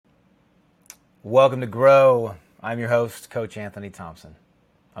Welcome to Grow. I'm your host, Coach Anthony Thompson.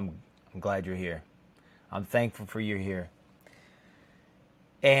 I'm glad you're here. I'm thankful for you here.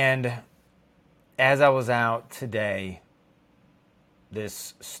 And as I was out today,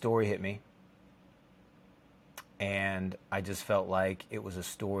 this story hit me. And I just felt like it was a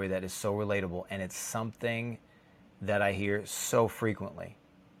story that is so relatable. And it's something that I hear so frequently.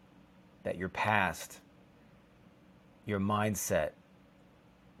 That your past, your mindset,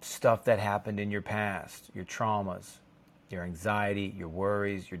 stuff that happened in your past, your traumas, your anxiety, your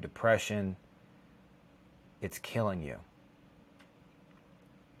worries, your depression, it's killing you.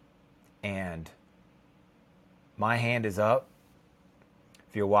 And my hand is up.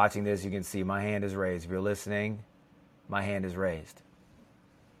 If you're watching this, you can see my hand is raised. If you're listening, my hand is raised.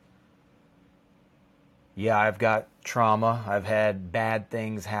 Yeah, I've got trauma. I've had bad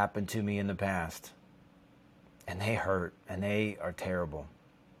things happen to me in the past. And they hurt, and they are terrible.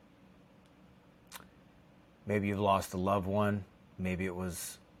 Maybe you've lost a loved one. Maybe it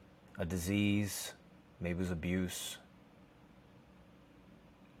was a disease. Maybe it was abuse.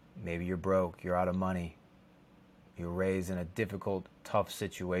 Maybe you're broke. You're out of money. You were raised in a difficult, tough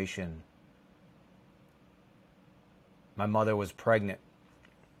situation. My mother was pregnant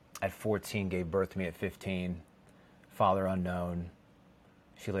at 14, gave birth to me at 15. Father unknown.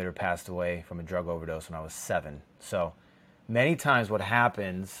 She later passed away from a drug overdose when I was 7. So many times what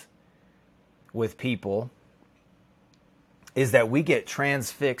happens with people is that we get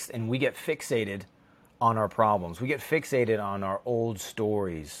transfixed and we get fixated on our problems. We get fixated on our old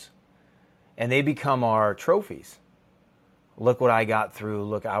stories, and they become our trophies. Look what I got through.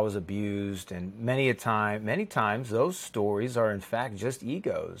 Look, I was abused. And many times those stories are in fact just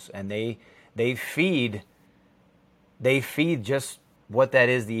egos, and they feed just what that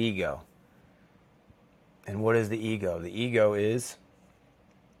is, the ego. And what is the ego? The ego is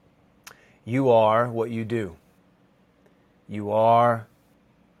you are what you do. You are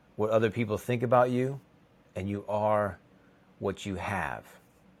what other people think about you, and you are what you have.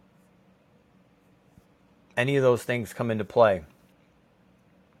 Any of those things come into play.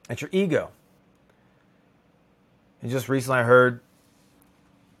 It's your ego. And just recently I heard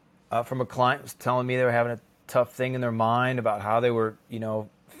from a client who was telling me they were having a tough thing in their mind about how they were,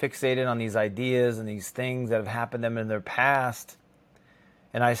 fixated on these ideas and these things that have happened to them in their past.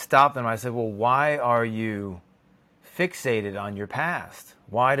 And I stopped them. I said, well, why are you fixated on your past?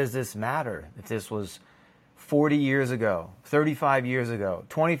 Why does this matter? If this was 40 years ago, 35 years ago,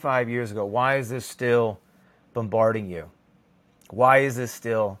 25 years ago, why is this still bombarding you? Why is this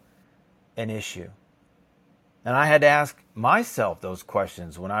still an issue? And I had to ask myself those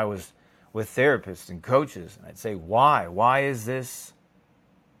questions when I was with therapists and coaches. And I'd say, why? Why is this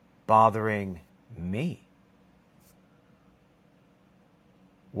bothering me?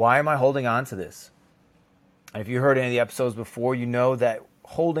 Why am I holding on to this? And if you heard any of the episodes before, you know that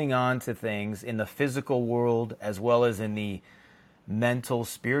holding on to things in the physical world as well as in the mental,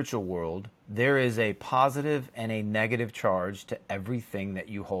 spiritual world, there is a positive and a negative charge to everything that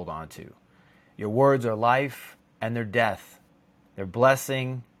you hold on to. Your words are life and they're death. They're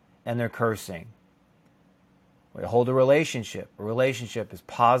blessing and they're cursing. When you hold a relationship is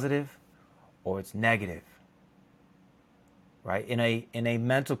positive or it's negative. Right? In a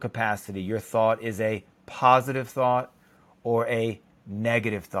mental capacity, your thought is a positive thought or a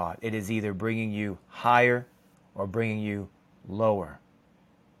negative thought. It is either bringing you higher or bringing you lower.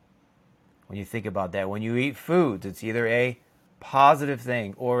 When you think about that, when you eat foods, it's either a positive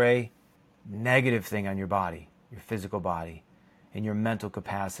thing or a negative thing on your body, your physical body, in your mental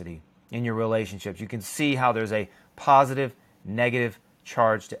capacity, in your relationships. You can see how there's a positive, negative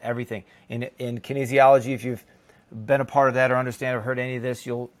charge to everything. In kinesiology, if you've been a part of that or understand or heard any of this,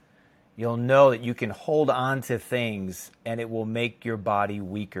 you'll know that you can hold on to things and it will make your body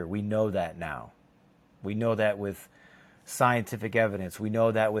weaker. We know that now. We know that with scientific evidence. We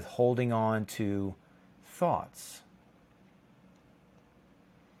know that with holding on to thoughts.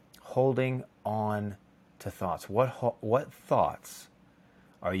 Holding on to thoughts. What thoughts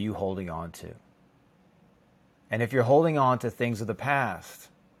are you holding on to? And if you're holding on to things of the past,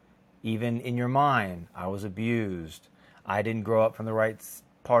 even in your mind, I was abused, I didn't grow up from the right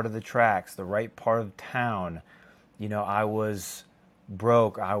part of the tracks, the right part of town, I was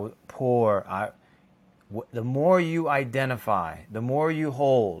broke, I was poor. The more you identify, the more you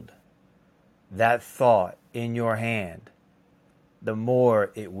hold that thought in your hand, the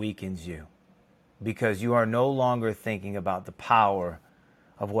more it weakens you, because you are no longer thinking about the power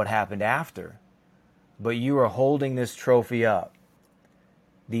of what happened after, but you are holding this trophy up,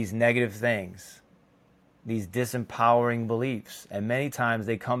 these negative things, these disempowering beliefs, and many times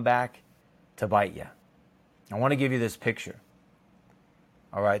they come back to bite you. I want to give you this picture.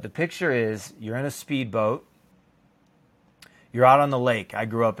 All right, the picture is you're in a speedboat. You're out on the lake. I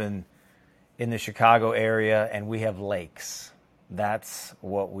grew up in the Chicago area, and we have lakes. That's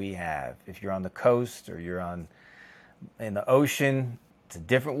what we have. If you're on the coast or you're in the ocean, it's a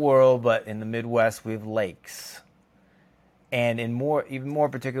different world, but in the Midwest, we have lakes. And even more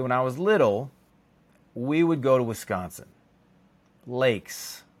particularly when I was little, we would go to Wisconsin.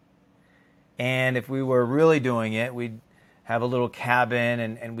 Lakes. And if we were really doing it, we'd have a little cabin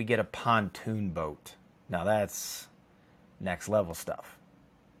and we get a pontoon boat. Now that's next level stuff,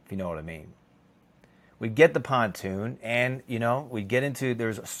 if you know what I mean. We'd get the pontoon and, we'd get into,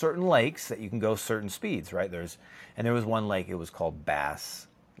 there's certain lakes that you can go certain speeds, right? There was one lake, it was called Bass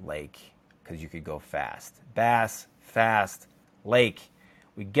Lake, because you could go fast. Bass, fast, lake.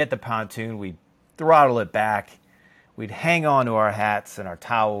 We'd get the pontoon, we'd throttle it back, we'd hang on to our hats and our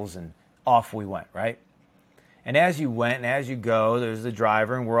towels, and off we went, right? And as you went and as you go, there's the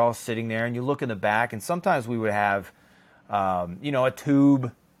driver, and we're all sitting there, and you look in the back, and sometimes we would have, a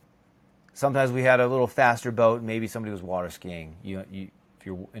tube. Sometimes we had a little faster boat. Maybe somebody was water skiing. If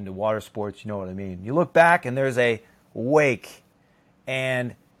you're into water sports, you know what I mean. You look back, and there's a wake,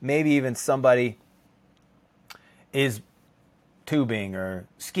 and maybe even somebody is tubing or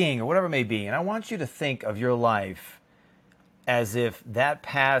skiing or whatever it may be. And I want you to think of your life as if that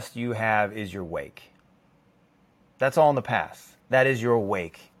past you have is your wake. That's all in the past. That is your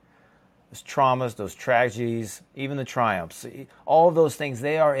wake. Those traumas, those tragedies, even the triumphs, all of those things,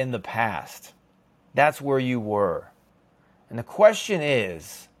 they are in the past. That's where you were. And the question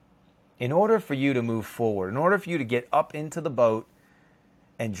is, in order for you to move forward, in order for you to get up into the boat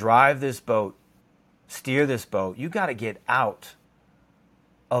and drive this boat, steer this boat, you got to get out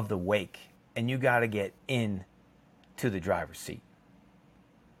of the wake and you got to get in to the driver's seat.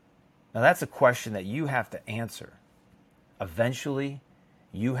 Now that's a question that you have to answer. Eventually,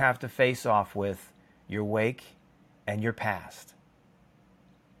 you have to face off with your wake and your past.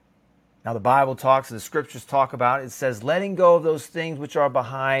 Now the Bible talks, the scriptures talk about it. It says, letting go of those things which are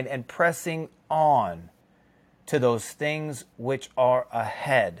behind and pressing on to those things which are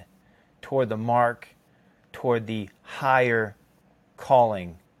ahead, toward the mark, toward the higher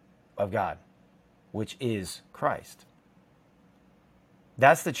calling of God, which is Christ.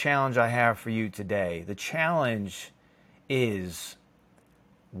 That's the challenge I have for you today. The challenge is,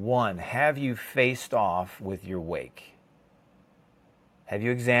 one, have you faced off with your wake? Have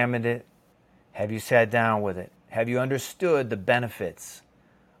you examined it? Have you sat down with it? Have you understood the benefits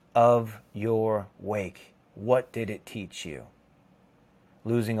of your wake? What did it teach you?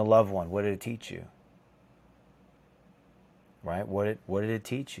 Losing a loved one, what did it teach you? Right? What did it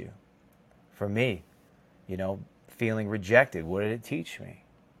teach you? For me, feeling rejected, what did it teach me?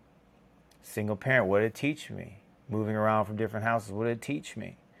 Single parent, what did it teach me? Moving around from different houses, what did it teach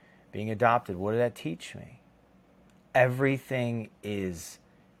me? Being adopted, what did that teach me? Everything is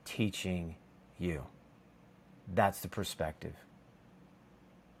teaching you. That's the perspective.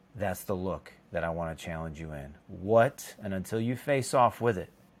 That's the look that I want to challenge you in. What, and until you face off with it,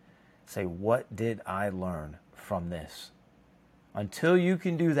 say, what did I learn from this? Until you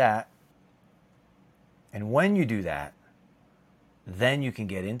can do that, and when you do that, then you can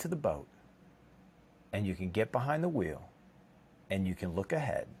get into the boat, and you can get behind the wheel, and you can look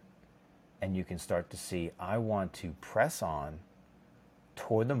ahead, and you can start to see, I want to press on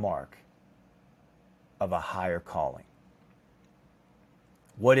toward the mark of a higher calling.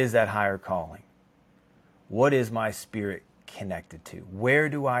 What is that higher calling? What is my spirit connected to? Where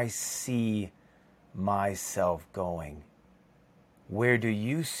do I see myself going? Where do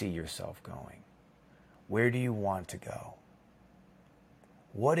you see yourself going? Where do you want to go?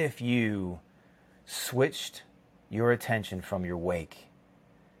 What if you switched your attention from your wake?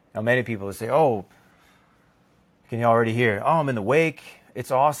 Now, many people will say, oh, can you already hear? Oh, I'm in the wake.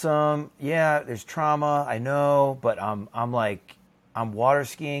 It's awesome. Yeah, there's trauma. I know, but I'm water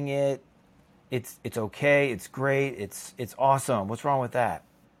skiing it. It's okay. It's great. It's awesome. What's wrong with that?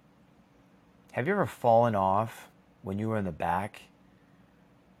 Have you ever fallen off when you were in the back,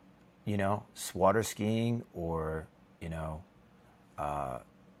 water skiing or, on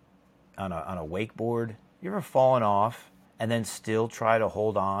a wakeboard? You ever fallen off and then still try to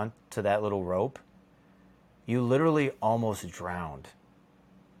hold on to that little rope? You literally almost drowned.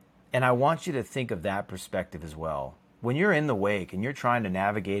 And I want you to think of that perspective as well. When you're in the wake and you're trying to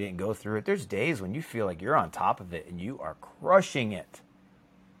navigate it and go through it, there's days when you feel like you're on top of it and you are crushing it.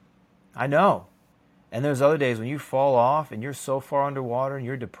 I know. And there's other days when you fall off and you're so far underwater and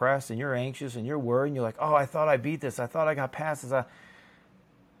you're depressed and you're anxious and you're worried and you're like, oh, I thought I beat this. I thought I got past this.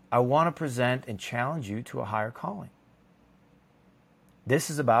 I want to present and challenge you to a higher calling. This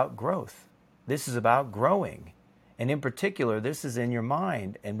is about growth. This is about growing. And in particular, this is in your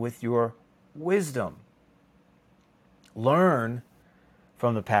mind and with your wisdom. Learn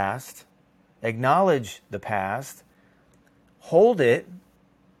from the past, acknowledge the past, hold it,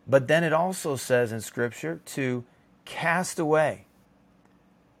 but then it also says in Scripture to cast away.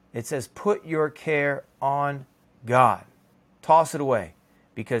 It says, put your care on God. Toss it away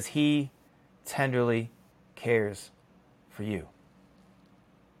because He tenderly cares for you.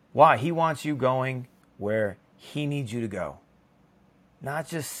 Why? He wants you going where He needs you to go. Not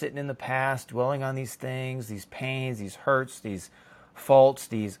just sitting in the past, dwelling on these things, these pains, these hurts, these faults,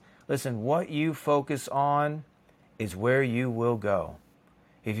 Listen, what you focus on is where you will go.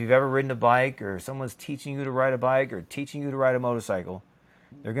 If you've ever ridden a bike or someone's teaching you to ride a bike or teaching you to ride a motorcycle,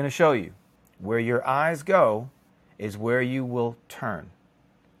 they're going to show you where your eyes go is where you will turn.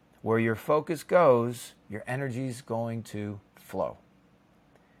 Where your focus goes, your energy is going to flow.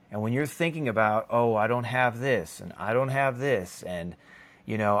 And when you're thinking about, oh, I don't have this and I don't have this and,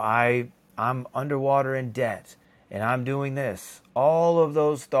 I'm underwater in debt and I'm doing this, all of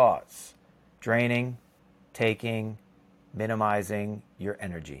those thoughts, draining, taking, minimizing your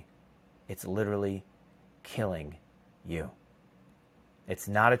energy. It's literally killing you. It's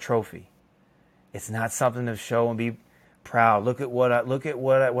not a trophy. It's not something to show and be proud. Look at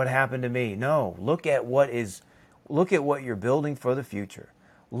what happened to me. No, look at what you're building for the future.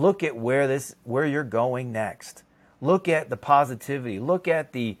 Look at where you're going next. Look at the positivity. Look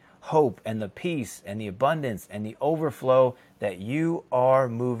at the hope and the peace and the abundance and the overflow that you are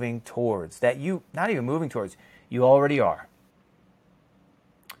moving towards. Not even moving towards, you already are.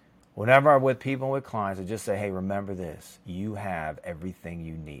 Whenever I'm with people and with clients, I just say, hey, remember this. You have everything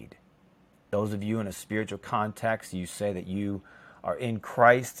you need. Those of you in a spiritual context, you say that you are in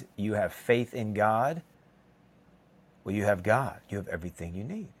Christ, you have faith in God. Well, you have God. You have everything you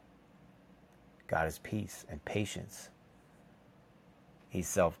need. God is peace and patience. He's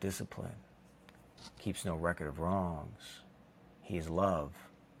self-discipline. Keeps no record of wrongs. He is love,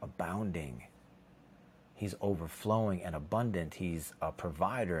 abounding. He's overflowing and abundant. He's a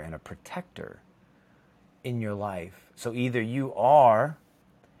provider and a protector in your life. So either you are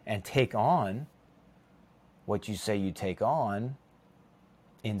and take on what you say you take on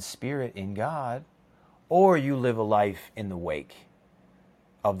in spirit, in God, or you live a life in the wake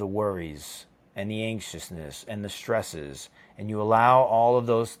of the worries and the anxiousness and the stresses, and you allow all of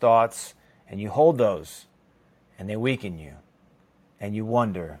those thoughts and you hold those and they weaken you. And you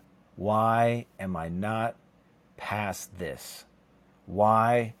wonder, why am I not past this?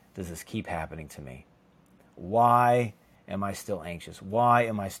 Why does this keep happening to me? Why am I still anxious? Why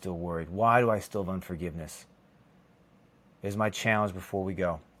am I still worried? Why do I still have unforgiveness? Here's my challenge before we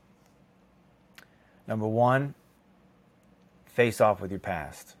go. Number one, face off with your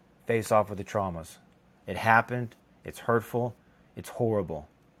past. Face off with the traumas. It happened. It's hurtful. It's horrible.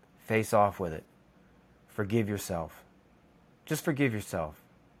 Face off with it. Forgive yourself. Just forgive yourself.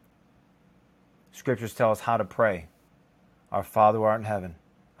 Scriptures tell us how to pray. Our Father who art in heaven,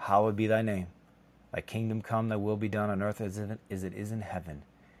 hallowed be thy name. Thy kingdom come, thy will be done on earth as it is in heaven.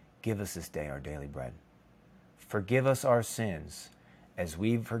 Give us this day our daily bread. Forgive us our sins as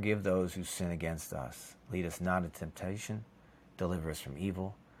we forgive those who sin against us. Lead us not into temptation. Deliver us from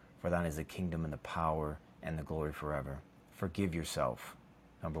evil. For thine is the kingdom and the power and the glory forever. Forgive yourself.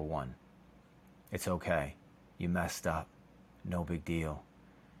 Number one. It's okay. You messed up. No big deal.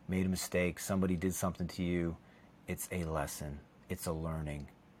 Made a mistake. Somebody did something to you. It's a lesson. It's a learning.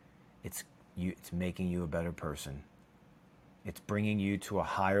 It's making you a better person. It's bringing you to a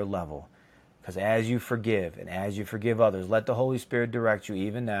higher level. Because as you forgive and as you forgive others, let the Holy Spirit direct you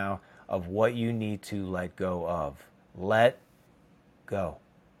even now of what you need to let go of. Let go.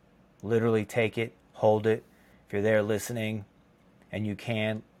 Literally take it, hold it. If you're there listening and you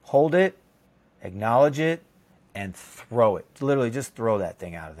can, hold it, acknowledge it, and throw it. Literally just throw that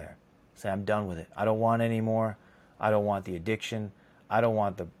thing out of there. Say, I'm done with it. I don't want it anymore. I don't want the addiction. I don't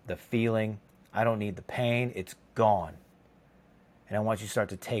want the feeling. I don't need the pain. It's gone. And I want you to start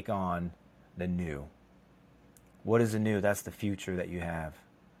to take on the new. What is the new? That's the future that you have.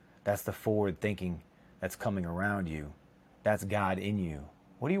 That's the forward thinking that's coming around you. That's God in you.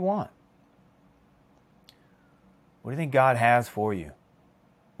 What do you want? What do you think God has for you?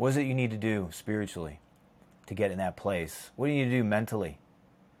 What is it you need to do spiritually to get in that place? What do you need to do mentally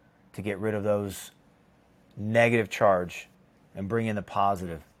to get rid of those negative charge and bring in the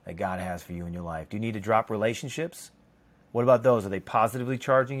positive that God has for you in your life? Do you need to drop relationships? What about those? Are they positively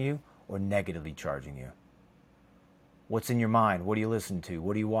charging you or negatively charging you? What's in your mind? What do you listen to?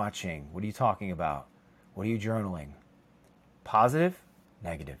 What are you watching? What are you talking about? What are you journaling? Positive,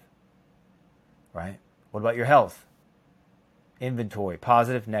 negative, right? What about your health? Inventory,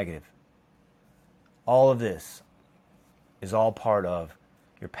 positive, negative. All of this is all part of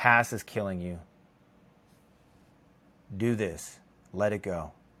your past is killing you. Do this. Let it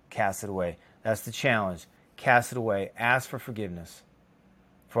go. Cast it away. That's the challenge. Cast it away. Ask for forgiveness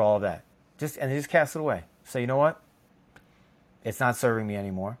for all of that. Just cast it away. Say, you know what? It's not serving me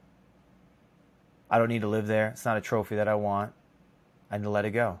anymore. I don't need to live there. It's not a trophy that I want. I need to let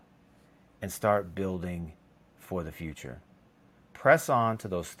it go and start building for the future. Press on to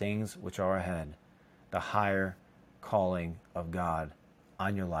those things which are ahead, the higher calling of God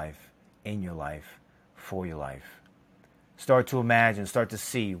on your life, in your life, for your life. Start to imagine, start to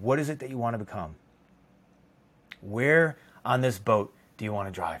see, what is it that you want to become? Where on this boat do you want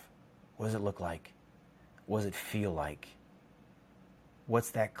to drive? What does it look like? What does it feel like?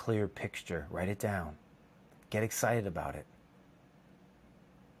 What's that clear picture? Write it down. Get excited about it.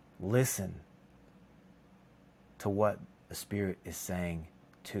 Listen to what the Spirit is saying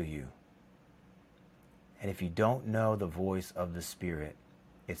to you. And if you don't know the voice of the Spirit,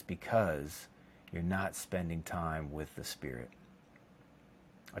 it's because you're not spending time with the Spirit.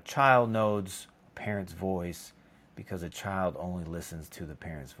 A child knows a parent's voice because a child only listens to the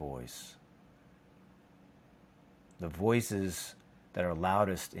parent's voice. The voices that are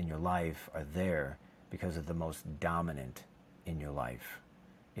loudest in your life are there because of the most dominant in your life.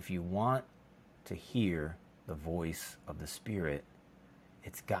 If you want to hear the voice of the Spirit,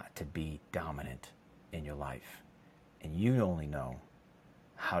 it's got to be dominant in your life. And you only know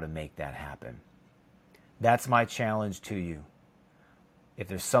how to make that happen. That's my challenge to you. If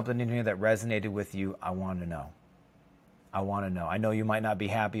there's something in here that resonated with you, I want to know. I want to know. I know you might not be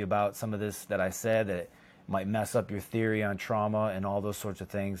happy about some of this that I said, that it might mess up your theory on trauma and all those sorts of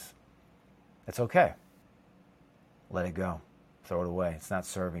things. It's okay. Let it go. Throw it away. It's not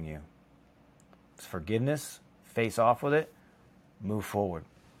serving you. It's forgiveness. Face off with it. Move forward.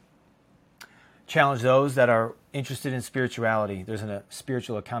 Challenge those that are interested in spirituality. There's a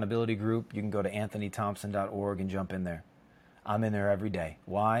spiritual accountability group. You can go to anthonythompson.org and jump in there. I'm in there every day.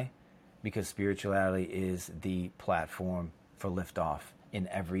 Why? Because spirituality is the platform for liftoff in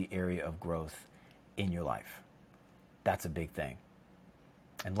every area of growth in your life. That's a big thing.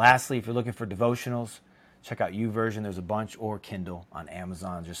 And lastly, if you're looking for devotionals, check out YouVersion. There's a bunch, or Kindle on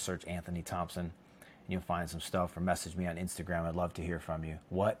Amazon. Just search Anthony Thompson and you'll find some stuff, or message me on Instagram. I'd love to hear from you.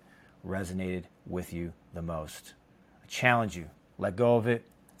 What resonated with you the most? I challenge you. Let go of it.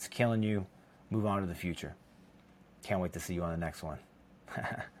 It's killing you. Move on to the future. Can't wait to see you on the next one.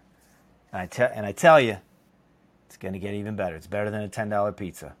 And I tell you, it's going to get even better. It's better than a $10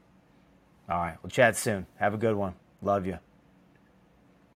 pizza. All right, we'll chat soon. Have a good one. Love you.